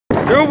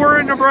Dude, we're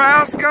in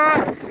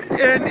Nebraska,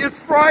 and it's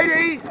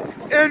Friday,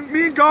 and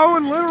me and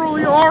Gowan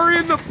literally are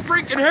in the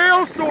freaking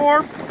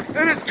hailstorm,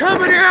 and it's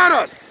coming at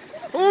us.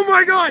 Oh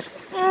my gosh,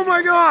 oh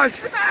my gosh.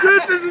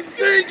 This is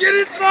insane. Get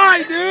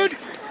inside, dude.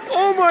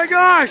 Oh my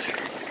gosh.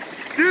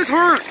 This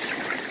hurts.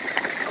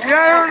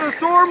 Yeah, there's a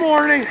storm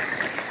warning.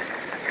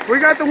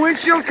 We got the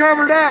windshield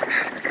covered up.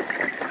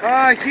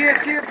 I can't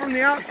see it from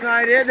the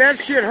outside. That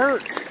shit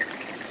hurts.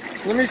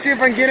 Let me see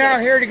if I can get out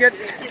here to get...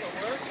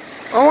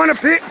 I want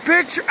to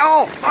picture...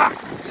 Oh,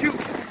 shoot.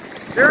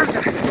 There's...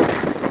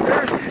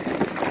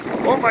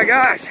 Oh my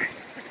gosh.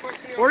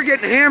 We're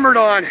getting hammered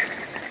on.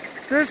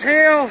 This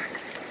hail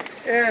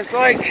is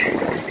like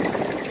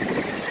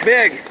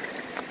big.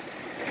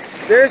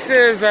 This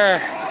is a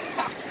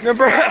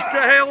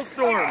Nebraska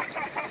hailstorm.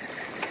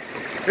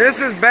 This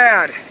is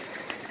bad.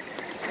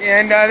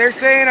 And they're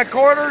saying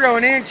 1/4 to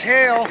 1 inch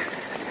hail.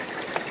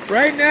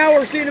 Right now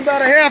we're seeing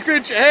about a 1/2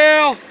 inch of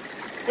hail,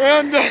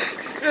 and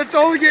it's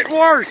only getting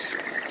worse.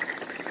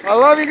 I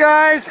love you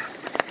guys.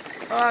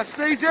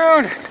 Stay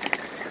tuned.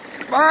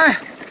 Bye.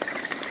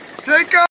 Take care.